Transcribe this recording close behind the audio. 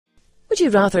Would you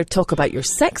rather talk about your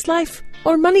sex life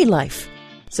or money life?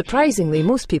 Surprisingly,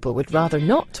 most people would rather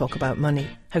not talk about money,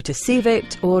 how to save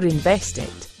it or invest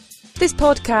it. This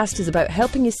podcast is about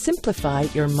helping you simplify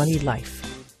your money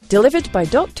life. Delivered by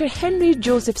Dr. Henry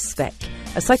Joseph Svec.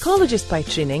 A psychologist by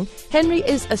training, Henry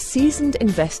is a seasoned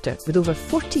investor with over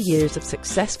 40 years of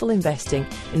successful investing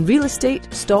in real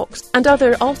estate, stocks and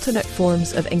other alternate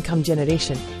forms of income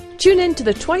generation. Tune in to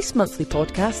the twice-monthly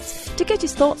podcasts to get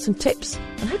his thoughts and tips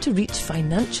on how to reach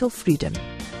financial freedom.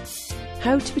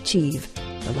 How to achieve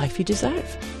the life you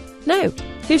deserve. Now,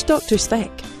 here's Dr. Svec.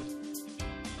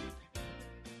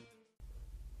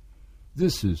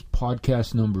 This is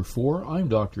podcast number 4. I'm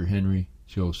Dr. Henry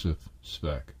Joseph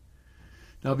Svec.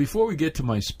 Now, before we get to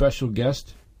my special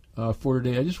guest for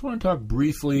today, I just want to talk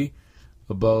briefly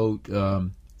about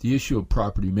the issue of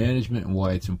property management and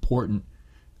why it's important.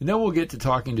 And then we'll get to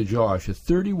talking to Josh, a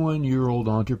 31-year-old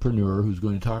entrepreneur who's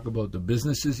going to talk about the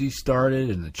businesses he started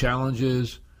and the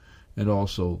challenges and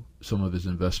also some of his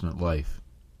investment life.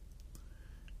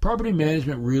 Property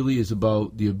management really is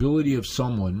about the ability of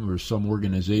someone or some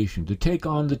organization to take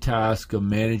on the task of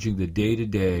managing the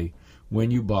day-to-day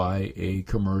when you buy a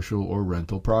commercial or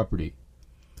rental property.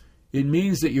 It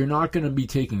means that you're not going to be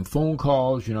taking phone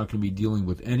calls, you're not going to be dealing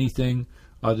with anything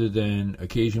other than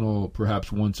occasional,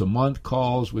 perhaps once a month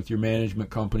calls with your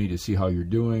management company to see how you're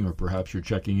doing, or perhaps you're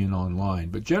checking in online.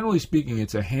 But generally speaking,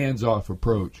 it's a hands-off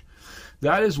approach.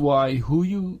 That is why who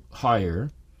you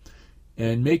hire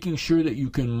and making sure that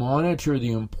you can monitor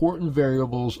the important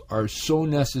variables are so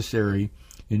necessary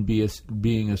in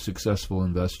being a successful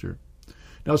investor.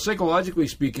 Now, psychologically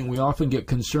speaking, we often get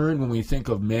concerned when we think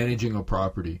of managing a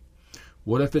property.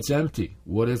 What if it's empty?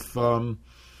 What if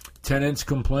tenants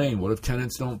complain? What if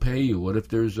tenants don't pay you? What if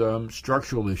there's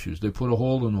structural issues? They put a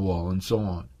hole in the wall and so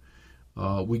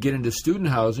on. We get into student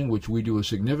housing, which we do a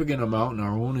significant amount in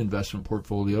our own investment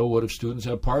portfolio. What if students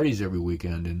have parties every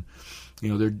weekend and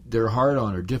they're hard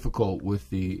on or difficult with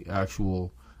the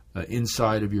actual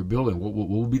inside of your building? What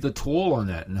will be the toll on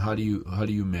that, and how do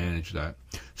you manage that?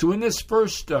 So in this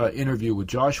first interview with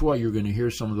Joshua, you're going to hear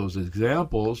some of those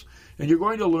examples, and you're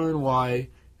going to learn why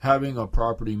having a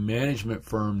property management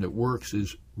firm that works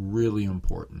is really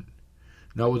important.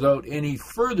 Now, without any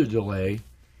further delay,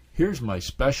 here's my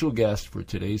special guest for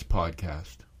today's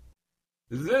podcast.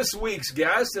 This week's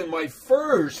guest, and my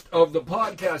first of the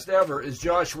podcast ever, is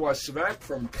Joshua Svec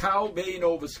from Cow Bay,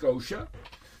 Nova Scotia.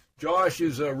 Josh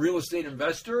is a real estate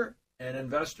investor, an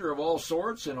investor of all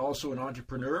sorts, and also an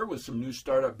entrepreneur with some new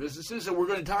startup businesses. And we're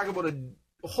going to talk about a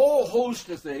whole host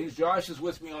of things. Josh is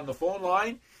with me on the phone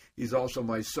line. He's also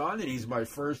my son, and he's my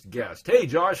first guest. Hey,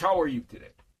 Josh, how are you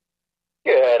today?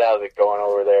 Good. How's it going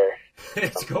over there?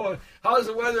 It's going. How's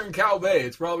the weather in Cow Bay?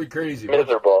 It's probably crazy.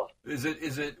 Miserable. Is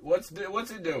it? What's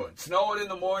it doing? Snowing in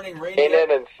the morning, raining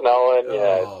and snowing.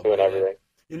 Yeah, it's doing everything.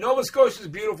 Nova Scotia is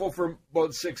beautiful for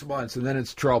about 6 months, and then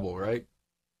it's trouble, right?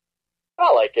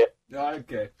 I like it.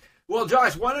 Okay. Well,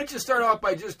 Josh, why don't you start off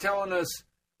by just telling us,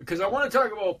 because I want to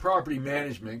talk about property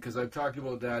management, because I've talked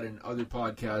about that in other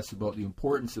podcasts about the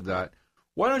importance of that.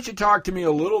 Why don't you talk to me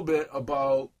a little bit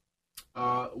about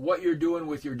what you're doing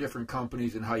with your different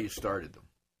companies and how you started them?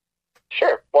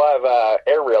 Sure. Well, I have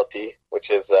Air Realty, which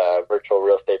is a virtual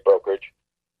real estate brokerage.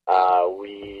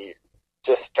 We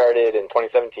just started in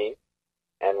 2017,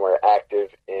 and we're active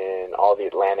in all the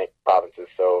Atlantic provinces,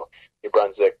 so New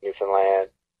Brunswick, Newfoundland,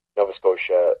 Nova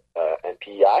Scotia, and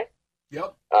PEI.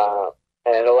 Yep.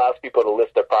 And it allows people to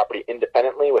list their property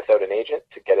independently without an agent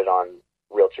to get it on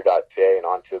Realtor.ca and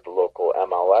onto the local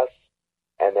MLS.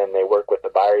 And then they work with the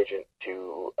buyer agent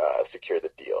to secure the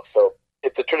deal. So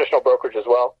it's a traditional brokerage as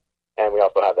well. And we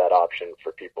also have that option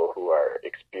for people who are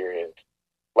experienced,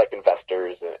 like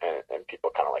investors and people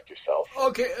kind of like yourself.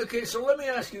 Okay. So let me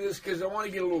ask you this, because I want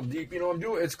to get a little deep.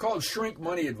 It's called shrink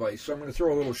money advice. So I'm going to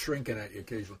throw a little shrinking at you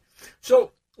occasionally.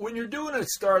 So when you're doing a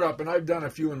startup, and I've done a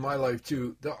few in my life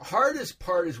too, the hardest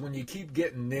part is when you keep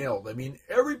getting nailed. I mean,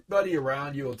 everybody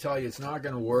around you will tell you it's not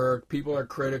going to work. People are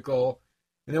critical.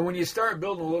 And then when you start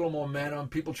building a little momentum,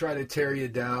 people try to tear you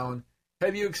down.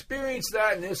 Have you experienced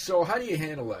that? And if so, how do you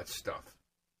handle that stuff?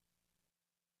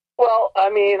 Well, I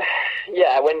mean,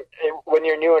 yeah, when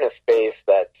you're new in a space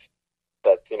that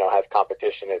has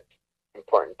competition, it's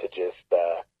important to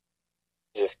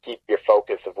just keep your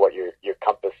focus of what your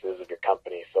compass is of your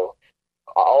company. So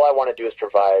all I want to do is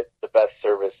provide the best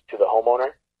service to the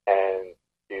homeowner and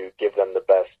to give them the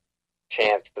best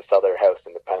chance to sell their house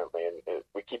independently, and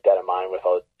we keep that in mind with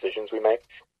all the decisions we make.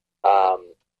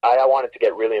 I wanted to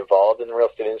get really involved in the real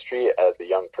estate industry as a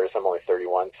young person. I'm only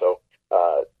 31, so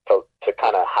to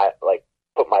kind of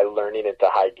put my learning into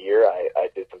high gear, I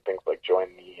did some things like join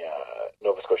the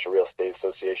Commercial Real Estate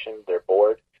Association, their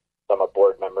board. So I'm a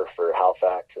board member for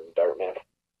Halifax and Dartmouth,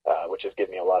 which has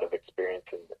given me a lot of experience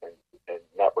in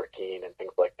networking and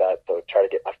things like that. So try to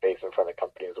get my face in front of the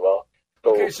company as well.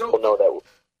 So people know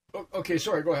that. Okay,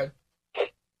 sorry, go ahead.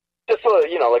 Just so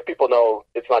like people know,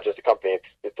 it's not just a company;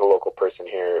 it's a local person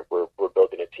here. We're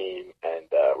building a team, and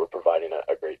we're providing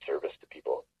a great service to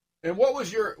people. And what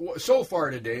was so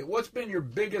far today? What's been your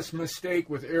biggest mistake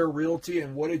with Air Realty,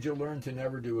 and what did you learn to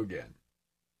never do again?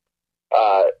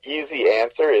 Easy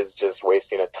answer is just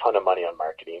wasting a ton of money on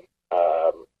marketing.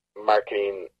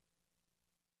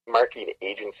 Marketing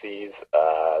agencies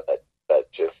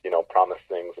that just promise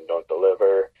things and don't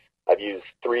deliver. I've used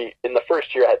in the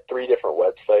first year. I had 3 different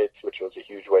websites, which was a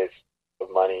huge waste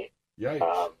of money.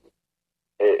 Yikes.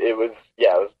 It was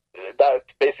that's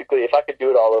basically, if I could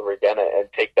do it all over again and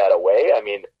take that away, I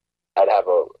mean, I'd have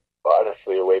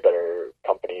honestly a way better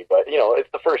company. But it's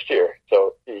the first year,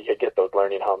 so you get those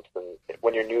learning humps. And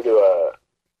when you're new to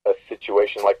a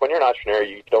situation, like when you're an entrepreneur,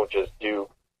 you don't just do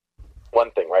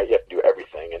one thing, right? You have to do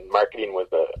everything. And marketing was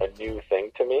a new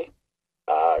thing to me,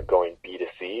 going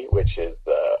B2C, which is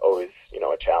always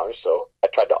a challenge. So I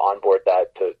tried to onboard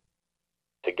that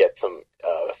to get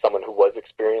someone who was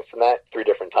experienced in that 3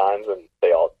 different times, and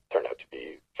they all turned out to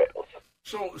be fails.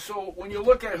 So when you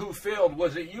look at who failed,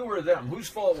 was it you or them? Whose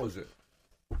fault was it?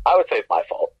 I would say it's my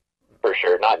fault, for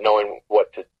sure. Not knowing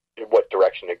what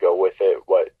direction to go with it,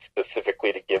 what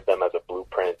specifically to give them as a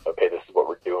blueprint of, hey, this is what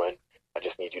we're doing. I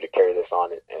just need you to carry this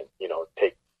on and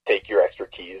take your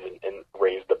expertise and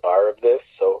raise the bar of this.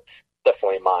 So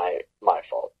definitely my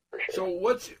fault, for sure.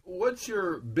 So what's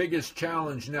your biggest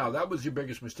challenge now? That was your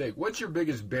biggest mistake. What's your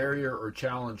biggest barrier or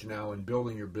challenge now in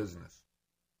building your business?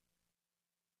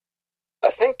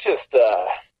 I think just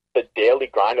the daily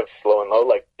grind of slow and low,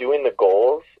 like doing the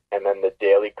goals and then the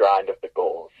daily grind of the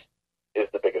goals is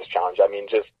the biggest challenge. I mean,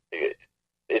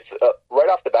 it's right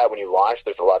off the bat when you launch,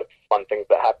 there's a lot of fun things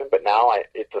that happen, but now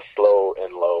it's a slow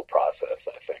and low process,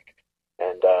 I think.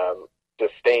 And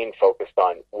just staying focused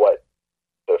on what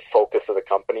the focus of the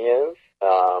company is.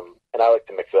 And I like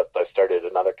to mix it up. I started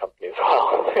another company as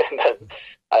well. And then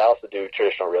I also do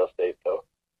traditional real estate,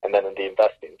 and then in the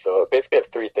investing. So basically I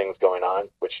have 3 things going on,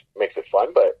 which makes it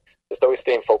fun, but just always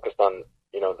staying focused on,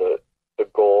 the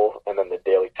goal and then the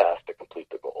daily task to complete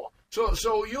the goal.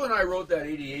 So you and I wrote that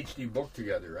ADHD book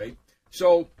together, right?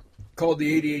 So called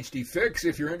The ADHD Fix.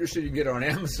 If you're interested, you can get it on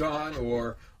Amazon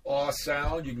or Aw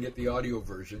Sound. You can get the audio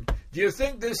version. Do you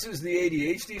think this is the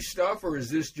ADHD stuff, or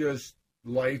is this just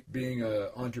life being an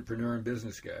entrepreneur and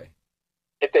business guy?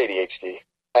 It's ADHD.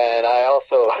 And I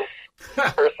also,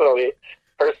 personally,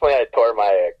 I tore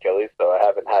my Achilles, so I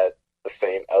haven't had the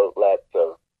same outlets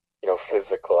of,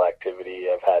 physical activity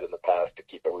I've had in the past to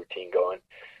keep a routine going,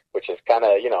 which is kind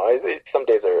of, some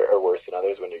days are worse than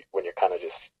others when you're kind of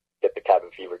just get the cabin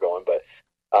fever going. But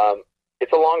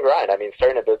it's a long grind. I mean,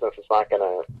 starting a business is not going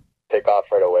to take off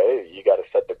right away. You got to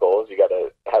set the goals. You got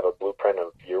to have a blueprint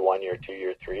of year 1, year 2,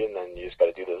 year 3, and then you just got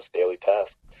to do those daily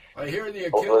tasks. I hear the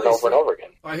Achilles over and over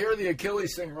again. I hear the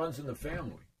Achilles thing runs in the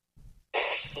family.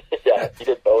 Yeah, you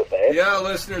did both, eh? Yeah,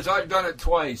 listeners, I've done it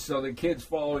twice, so the kid's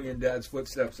following in Dad's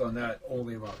footsteps on that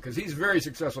only amount, because he's very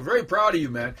successful. Very proud of you,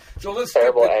 man. So let's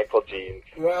terrible ankle genes.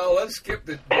 Well, let's skip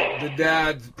the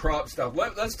dad prop stuff.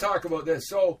 Let's talk about this.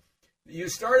 So you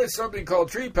started something called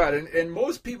TreePad, and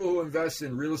most people who invest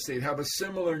in real estate have a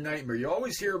similar nightmare. You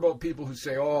always hear about people who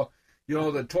say,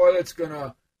 the toilet's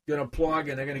gonna plug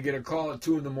and they're going to get a call at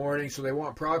 2 a.m, so they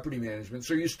want property management.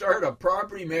 So you start a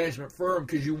property management firm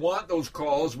because you want those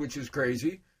calls, which is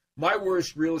crazy. My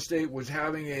worst real estate was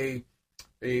having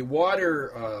a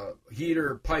water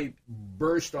heater pipe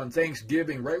burst on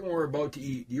Thanksgiving right when we were about to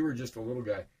eat. You were just a little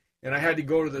guy. And I had to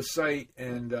go to the site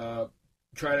and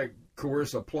try to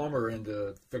coerce a plumber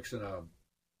into fixing a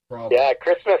problem. Yeah, at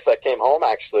Christmas I came home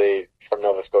actually from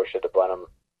Nova Scotia to Blenheim.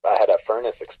 I had a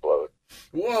furnace explode.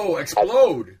 Whoa,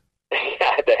 explode! I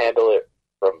had to handle it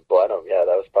from Blenheim. Yeah,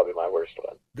 that was probably my worst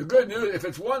one. The good news, if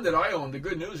it's one that I own, the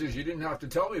good news is you didn't have to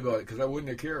tell me about it because I wouldn't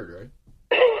have cared,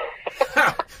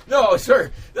 right? No,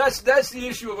 sir. That's the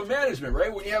issue of a management,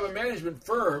 right? When you have a management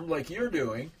firm like you're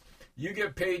doing, you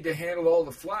get paid to handle all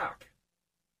the flack.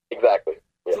 Exactly.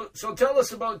 Yeah. So tell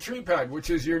us about TreePad, which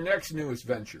is your next newest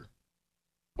venture.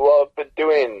 Well, I've been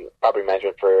doing property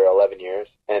management for 11 years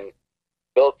and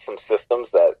built some systems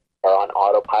that are on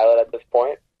autopilot at this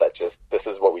point. That just, this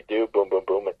is what we do, boom, boom,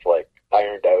 boom. It's like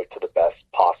ironed out to the best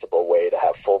possible way to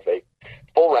have full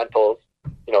rentals,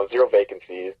 0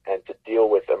 vacancies, and to deal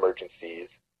with emergencies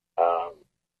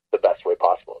the best way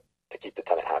possible to keep the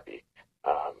tenant happy.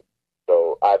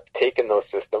 So I've taken those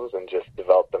systems and just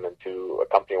developed them into a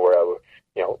company where I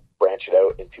branch it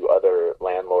out into other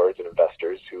landlords and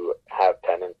investors who have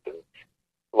tenants and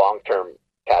long-term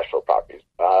cash flow properties.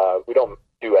 We don't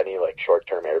do any like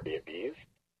short-term Airbnbs.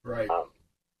 Right.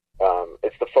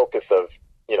 It's the focus of,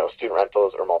 student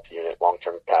rentals or multi-unit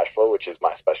long-term cash flow, which is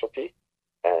my specialty,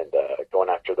 and going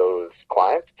after those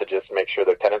clients to just make sure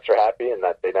their tenants are happy and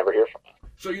that they never hear from us.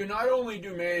 So you not only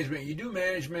do management, you do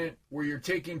management where you're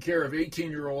taking care of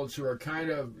 18-year-olds who are kind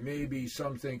of maybe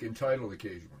some think entitled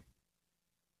occasionally.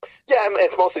 Yeah, I mean,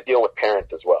 it's mostly dealing with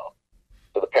parents as well.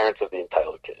 So the parents of the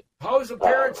entitled kid. How's the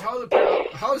parents?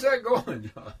 How's that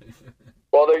going, John?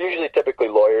 Well, they're usually typically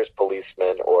lawyers,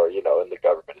 policemen, or in the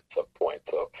government at some point.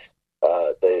 So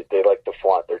they like to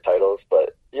flaunt their titles,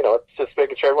 but it's just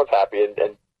making sure everyone's happy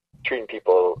and treating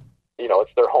people.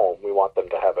 It's their home. We want them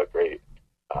to have a great.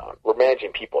 We're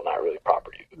managing people, not really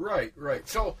property. Right.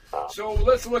 So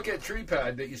let's look at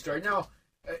TreePad that you started. Now,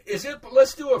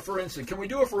 let's do it for instance. Can we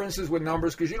do it for instance with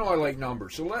numbers? Because I like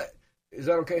numbers. So is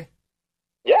that okay?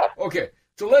 Yeah. Okay.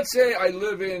 So let's say I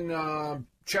live in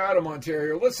Chatham,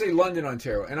 Ontario. Let's say London,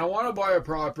 Ontario, and I want to buy a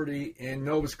property in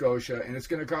Nova Scotia, and it's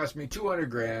going to cost me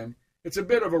 $200,000. It's a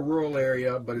bit of a rural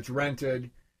area, but it's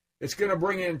rented. It's going to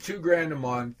bring in $2,000 a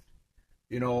month,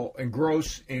 in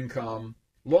gross income.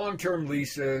 Long-term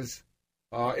leases.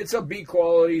 It's a B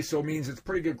quality, so it means it's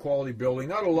pretty good quality building.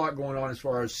 Not a lot going on as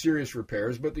far as serious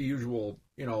repairs, but the usual,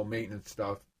 maintenance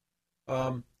stuff.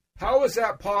 How is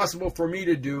that possible for me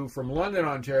to do from London,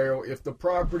 Ontario, if the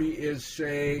property is,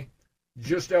 say,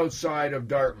 just outside of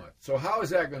Dartmouth? So how is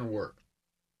that going to work?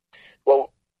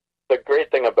 Well, the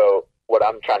great thing about what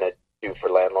I'm trying to do for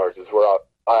landlords is I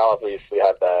obviously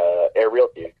have the Air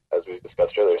Realty, as we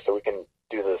discussed earlier, so we can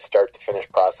do the start-to-finish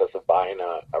process of buying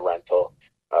a rental,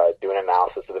 do an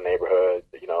analysis of the neighborhood,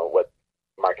 what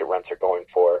market rents are going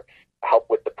for, help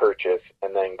with the purchase,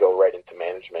 and then go right into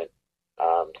management.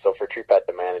 So for TreePad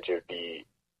to manage, it would be,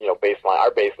 baseline.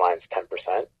 Our baseline is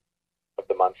 10% of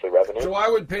the monthly revenue. So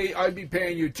I'd be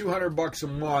paying you $200 a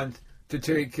month to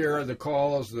take care of the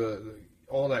calls,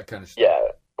 all that kind of stuff.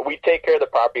 Yeah, we take care of the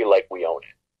property like we own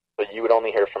it. So you would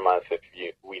only hear from us if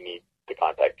we need to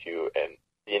contact you, and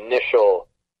the initial,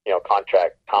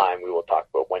 contract time, we will talk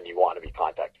about when you want to be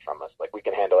contacted from us. Like, we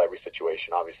can handle every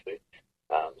situation, obviously.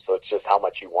 So it's just how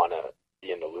much you want to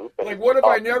be in the loop. And what if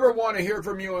I never want to hear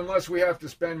from you unless we have to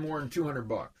spend more than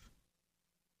 $200?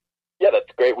 Yeah,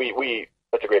 that's great.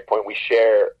 That's a great point. We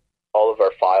share all of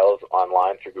our files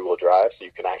online through Google Drive, so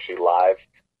you can actually live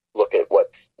look at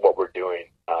what we're doing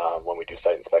when we do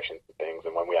site inspections and things,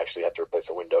 and when we actually have to replace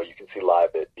a window, you can see live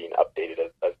it being updated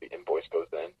as the invoice goes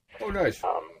in. Oh, nice.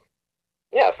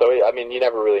 Yeah, so I mean, you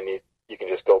never really need. You can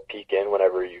just go peek in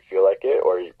whenever you feel like it,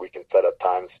 or we can set up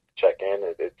times to check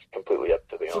in. It's completely up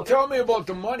to the owner. So tell me about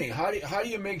the money. How do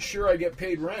you make sure I get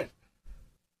paid rent?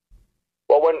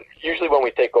 Well, usually when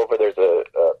we take over, there's a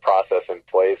process in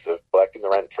place of collecting the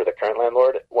rent for the current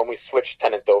landlord. When we switch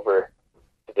tenants over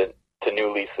to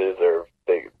new leases or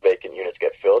the vacant units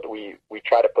get filled, we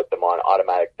try to put them on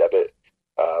automatic debit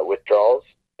withdrawals,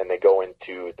 and they go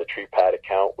into the TreePad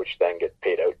account, which then gets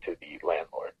paid out to the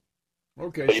landlord.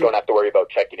 Okay. So you don't have to worry about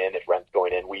checking in if rent's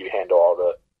going in. We handle all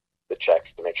the checks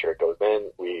to make sure it goes in.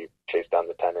 We chase down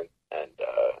the tenant, and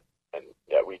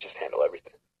we just handle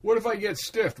everything. What if I get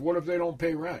stiffed? What if they don't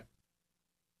pay rent?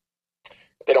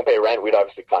 If they don't pay rent, we'd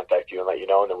obviously contact you and let you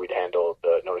know, and then we'd handle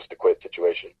the notice to quit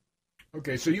situation.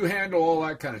 Okay, so you handle all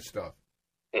that kind of stuff.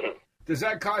 Mm-hmm. Does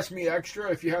that cost me extra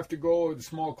if you have to go with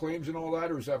small claims and all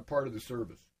that, or is that part of the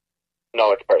service?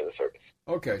 No, it's part of the service.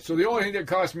 Okay, so the only thing that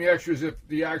costs me extra is if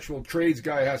the actual trades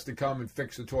guy has to come and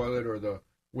fix the toilet or the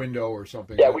window or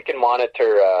something. Yeah, we can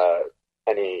monitor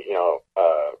any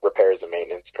repairs and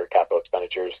maintenance for capital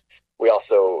expenditures. We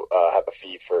also have a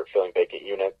fee for filling vacant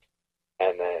units,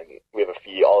 and then we have a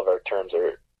fee. All of our terms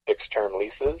are fixed-term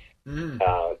leases,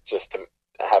 just to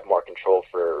have more control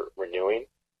for renewing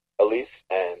a lease.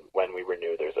 And when we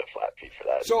renew, there's a flat fee for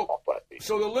that. Small flat fee.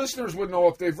 So the listeners would know,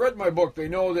 if they've read my book, they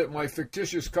know that my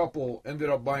fictitious couple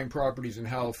ended up buying properties in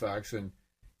Halifax. And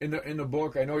in the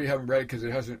book, I know you haven't read it because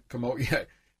it hasn't come out yet.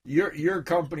 Your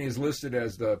company is listed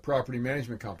as the property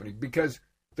management company because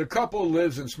the couple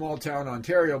lives in small town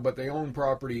Ontario, but they own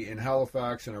property in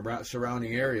Halifax and around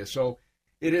surrounding areas. So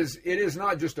it is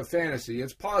not just a fantasy.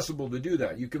 It's possible to do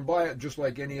that. You can buy it just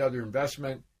like any other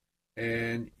investment,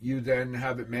 and you then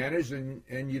have it managed,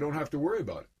 and you don't have to worry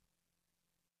about it.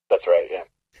 That's right, yeah.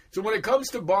 So when it comes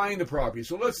to buying the property,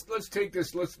 so let's take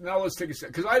this. Let's take a step,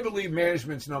 because I believe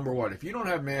management's number one. If you don't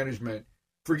have management,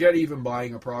 forget even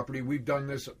buying a property. We've done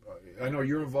this. I know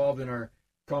you're involved in our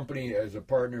company as a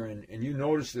partner, and you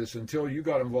noticed this until you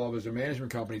got involved as a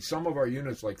management company. Some of our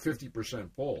units like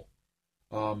 50% full.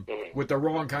 with the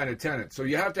wrong kind of tenant. So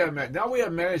you have to have now we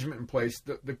have management in place.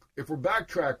 If we're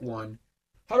backtrack one,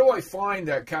 how do I find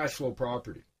that cash flow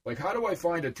property? Like, how do I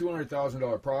find a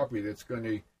 $200,000 property that's going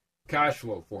to cash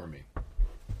flow for me?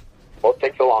 Well, it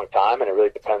takes a long time, and it really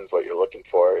depends what you're looking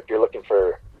for. If you're looking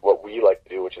for what we like to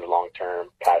do, which is long-term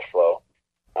cash flow,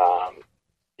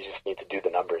 you just need to do the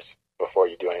numbers before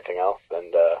you do anything else,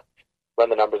 and run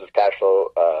the numbers of cash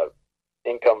flow,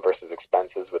 income versus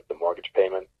expenses with the mortgage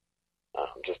payment,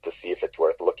 just to see if it's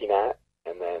worth looking at.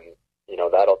 And then,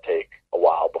 that'll take a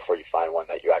while before you find one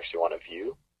that you actually want to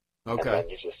view. Okay. And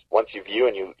then once you view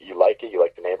and you like it, you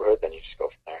like the neighborhood, then you just go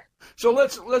from there. So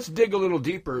let's dig a little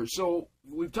deeper. So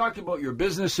we've talked about your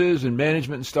businesses and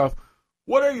management and stuff.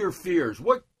 What are your fears?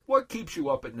 What keeps you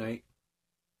up at night?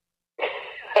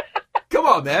 Come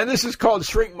on, man. This is called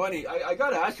Shrink Money. I got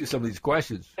to ask you some of these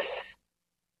questions.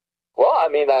 Well, I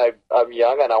mean, I'm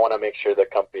young and I want to make sure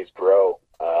that companies grow.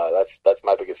 That's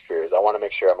my biggest fear. Is I want to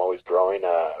make sure I'm always growing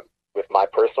with my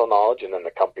personal knowledge, and then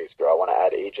the companies grow. I want to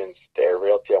add agents to Air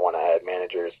Realty. I want to add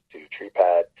managers to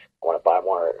TreePad. I want to buy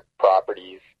more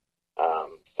properties.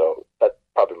 So that's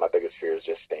probably my biggest fear, is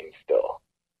just staying still.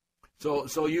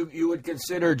 So you would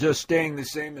consider just staying the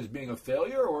same as being a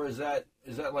failure, or is that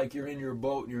like you're in your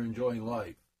boat and you're enjoying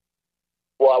life?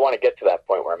 Well, I want to get to that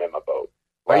point where I'm in my boat.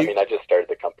 I just started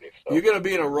the company. So. You're going to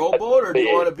be in a rowboat, or do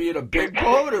you want to be in a big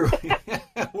boat? Or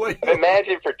I've been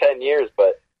managing for 10 years,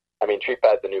 but I mean,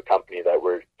 TreePad's a new company that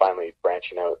we're finally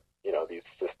branching out, these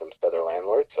systems to other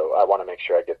landlords. So I want to make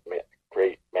sure I get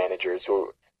great managers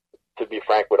who, to be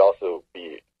frank, would also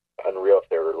be unreal if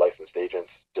they were licensed agents,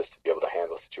 just to be able to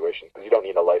handle situations, because you don't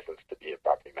need a license to be a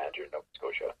property manager in Nova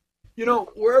Scotia.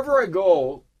 Wherever I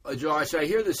go, Josh, I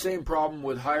hear the same problem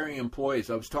with hiring employees.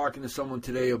 I was talking to someone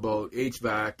today about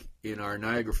HVAC in our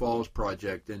Niagara Falls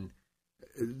project, and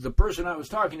the person I was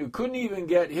talking to couldn't even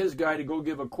get his guy to go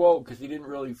give a quote because he didn't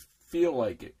really feel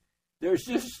like it. There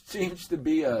just seems to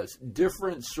be a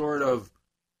different sort of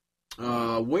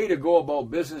way to go about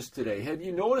business today. Have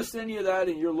you noticed any of that,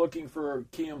 and you're looking for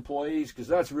key employees? Because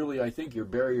that's really, I think, your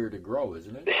barrier to grow,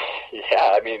 isn't it?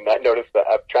 Yeah, I mean, I noticed that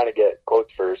I'm trying to get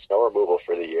quotes for snow removal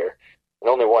for the year, and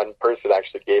only one person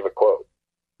actually gave a quote.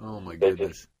 Oh, my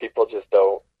goodness. People just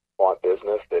don't want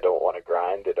business. They don't want to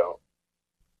grind. They don't.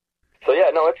 So,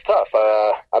 yeah, no, it's tough.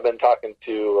 I've been talking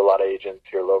to a lot of agents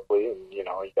here locally, and, you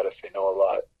got to say no a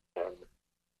lot. And,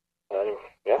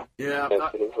 yeah. Yeah.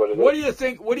 It is what it is. What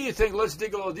do you think? Let's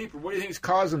dig a little deeper. What do you think is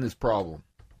causing this problem?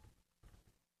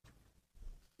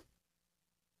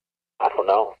 I don't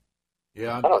know.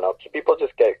 Yeah. I don't know. People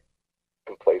just get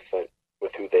complacent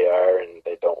with who they are, and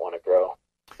they don't want to grow.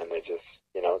 And they just,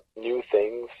 new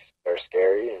things are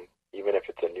scary, and even if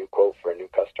it's a new quote for a new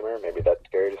customer, maybe that's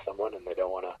scary to someone, and they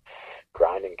don't want to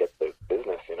grind and get the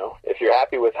business, If you're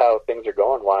happy with how things are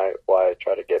going, why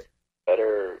try to get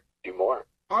better or do more?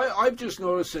 I've just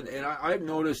noticed, and I've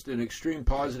noticed an extreme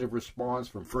positive response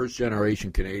from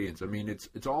first-generation Canadians. I mean,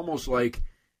 it's almost like,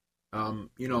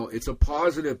 it's a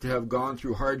positive to have gone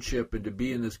through hardship and to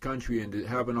be in this country and to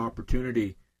have an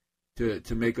opportunity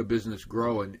to make a business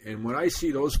grow. And when I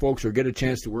see those folks or get a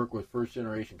chance to work with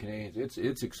first-generation Canadians,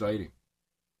 it's exciting.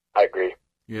 I agree.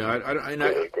 Yeah, I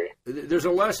agree. There's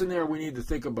a lesson there we need to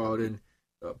think about, and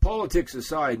politics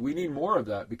aside, we need more of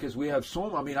that, because we have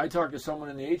I talked to someone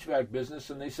in the HVAC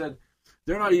business, and they said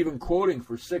they're not even quoting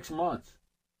for 6 months.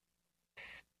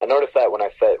 I noticed that when I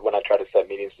try to set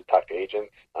meetings to talk to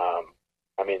agents.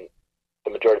 The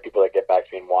majority of people that get back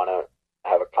to me and want to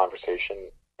have a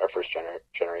conversation are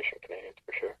first-generation Canadians,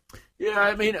 for sure.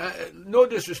 Yeah, no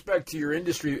disrespect to your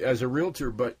industry as a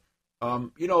realtor, but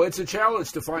it's a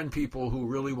challenge to find people who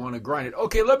really want to grind it.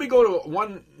 Okay, let me go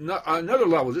to another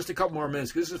level, just a couple more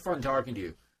minutes, because this is fun talking to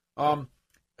you.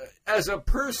 As a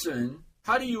person,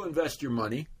 how do you invest your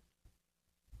money?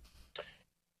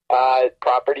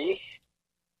 Property,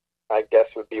 I guess,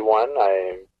 would be one.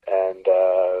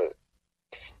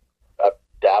 I've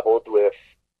dabbled with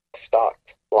stock,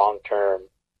 long-term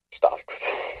stocks.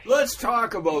 Let's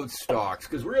talk about stocks,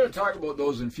 because we're going to talk about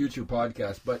those in future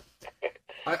podcasts, but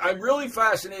I'm really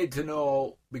fascinated to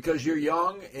know, because you're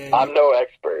young and I'm no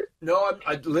expert. No,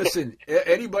 listen.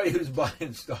 Anybody who's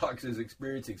buying stocks is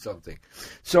experiencing something.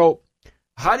 So,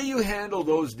 how do you handle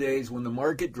those days when the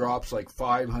market drops like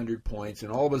 500 points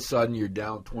and all of a sudden you're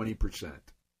down 20%?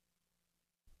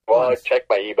 Well, I check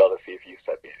my email to see if you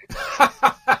sent me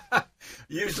anything.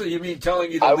 Usually, you mean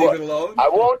telling you to leave it alone? I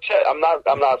won't check. I'm not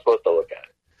supposed to look at it.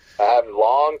 I have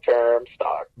long-term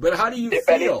stock. But how do you feel? If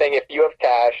feel? anything, if you have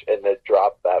cash and it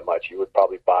dropped that much, you would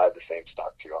probably buy the same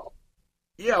stocks you own.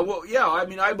 Yeah, well, yeah. I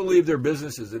mean, I believe they're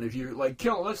businesses, and if you like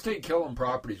let's take Killam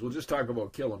Properties. We'll just talk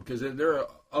about Killam because they're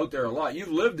out there a lot.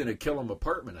 You've lived in a Killam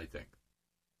apartment, I think.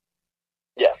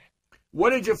 Yes. What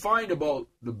did you find about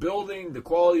the building, the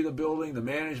quality of the building, the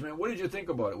management? What did you think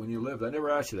about it when you lived? I never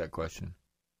asked you that question.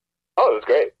 Oh, it was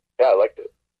great. Yeah, I liked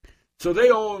it. So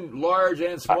they own large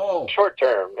and small. Short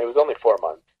term. It was only 4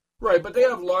 months. Right, but they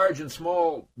have large and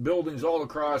small buildings all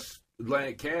across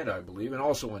Atlantic Canada, I believe, and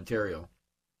also Ontario.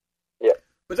 Yeah.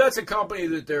 But that's a company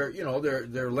that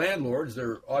they're landlords.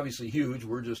 They're obviously huge.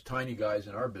 We're just tiny guys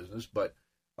in our business, but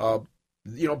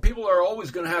people are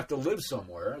always going to have to live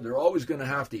somewhere. They're always going to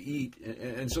have to eat,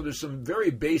 and so there's some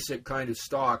very basic kind of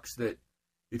stocks that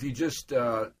if you just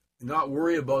not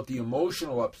worry about the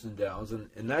emotional ups and downs,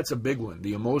 and that's a big one,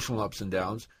 the emotional ups and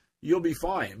downs, you'll be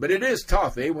fine. But it is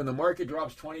tough, when the market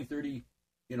drops 20, 30,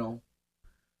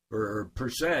 or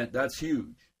percent, that's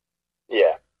huge.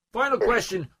 Yeah. Final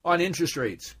question on interest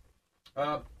rates.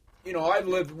 We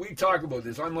talk about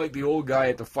this. I'm like the old guy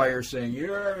at the fire saying,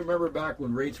 I remember back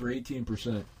when rates were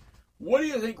 18%. What do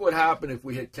you think would happen if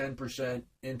we hit 10%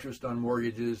 interest on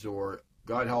mortgages or,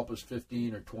 God help us,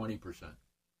 15 or 20%?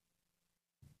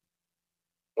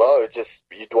 Well,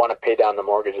 you'd want to pay down the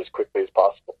mortgage as quickly as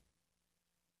possible.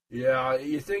 Yeah,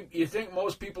 you think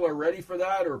most people are ready for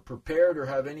that or prepared or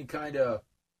have any kind of,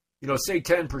 say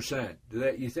 10%.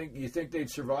 You think they'd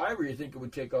survive, or you think it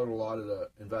would take out a lot of the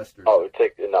investors? Oh, it would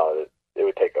take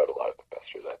out a lot of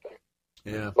investors, I think.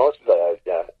 Yeah. Most of that,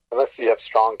 yeah. Unless you have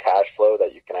strong cash flow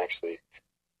that you can actually,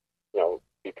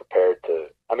 be prepared to.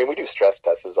 I mean, we do stress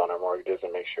tests on our mortgages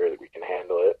and make sure that we can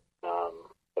handle it.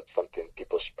 That's something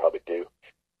people should probably do.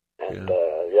 And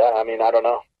I mean, I don't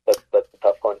know. That's a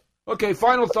tough one. Okay,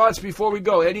 final thoughts before we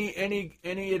go. Any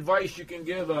advice you can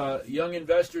give young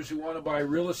investors who want to buy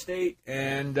real estate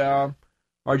and are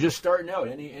just starting out?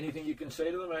 Anything you can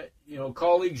say to them?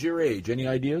 Colleagues your age. Any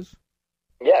ideas?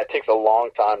 Yeah, it takes a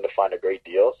long time to find a great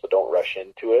deal, so don't rush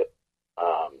into it.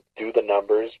 Do the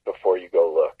numbers before you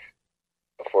go look.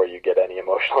 Before you get any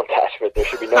emotional attachment. There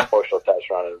should be no emotional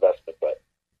attachment on an investment, but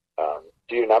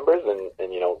do your numbers and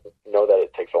know that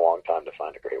it takes a long time to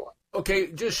find a great one.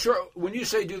 Okay, just short. When you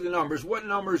say do the numbers, what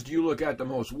numbers do you look at the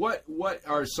most? What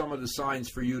are some of the signs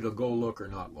for you to go look or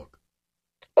not look?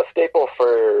 A staple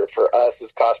for us is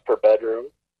cost per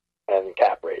bedroom and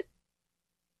cap rate.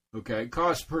 Okay,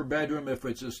 cost per bedroom if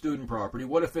it's a student property.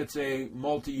 What if it's a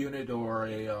multi-unit or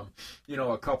a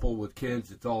couple with kids?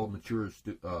 It's all mature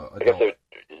adults. I guess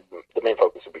the main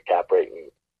focus would be cap rate and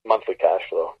monthly cash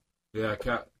flow. Yeah,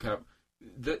 cap.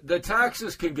 The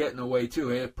taxes can get in the way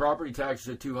too. If property taxes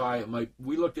are too high,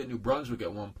 we looked at New Brunswick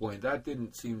at one point. That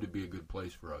didn't seem to be a good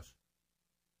place for us.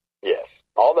 Yes,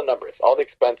 all the numbers, all the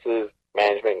expenses,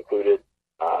 management included,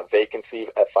 vacancy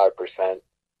at 5%,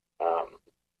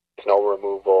 snow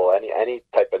removal, any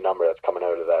type of number that's coming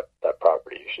out of that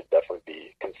property. You should definitely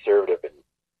be conservative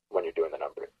when you're doing the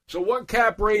numbers. So what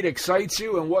cap rate excites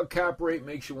you, and what cap rate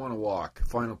makes you want to walk?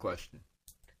 Final question.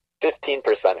 15%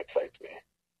 excites me.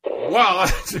 Wow.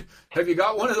 Have you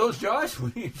got one of those, Josh?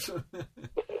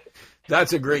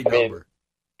 That's a great number.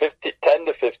 10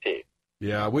 to 15.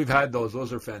 Yeah, we've had those.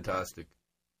 Those are fantastic.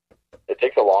 It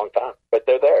takes a long time, but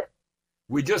they're there.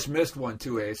 We just missed one,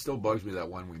 too, It still bugs me, that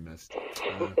one we missed.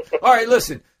 All right,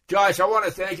 listen, Josh, I want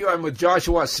to thank you. I'm with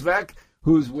Joshua Svec,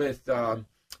 who's with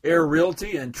Air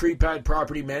Realty and TreePad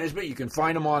Property Management. You can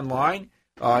find him online.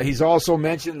 He's also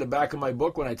mentioned in the back of my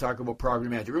book when I talk about property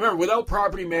management. Remember, without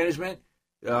property management,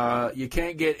 you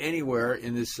can't get anywhere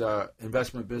in this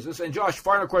investment business. And Josh,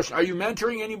 final question. Are you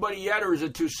mentoring anybody yet, or is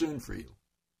it too soon for you?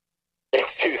 It's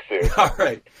too soon. All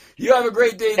right. You have a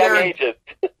great day there. Young agents.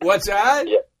 What's that?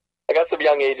 Yeah. I got some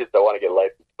young agents that want to get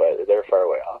licensed, but they're far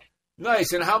away off.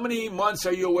 Nice. And how many months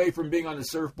are you away from being on the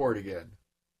surfboard again?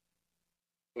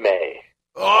 May.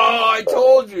 Oh, I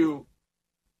told you.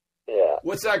 Yeah.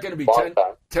 What's that going to be?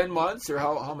 10 months, or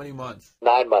how many months?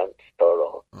 9 months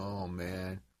total. Oh,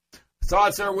 man.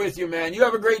 Thoughts are with you, man. You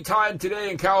have a great time today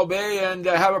in Cow Bay, and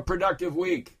have a productive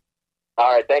week.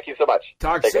 All right. Thank you so much.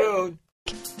 Talk soon.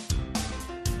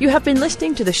 You have been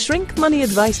listening to the Shrink Money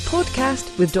Advice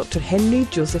podcast with Dr. Henry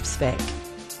Joseph Svec.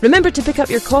 Remember to pick up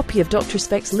your copy of Dr.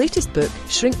 Svec's latest book,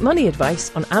 Shrink Money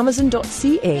Advice, on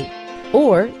Amazon.ca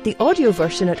or the audio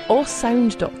version at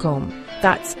awesound.com.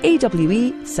 That's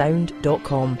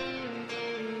AWEsound.com.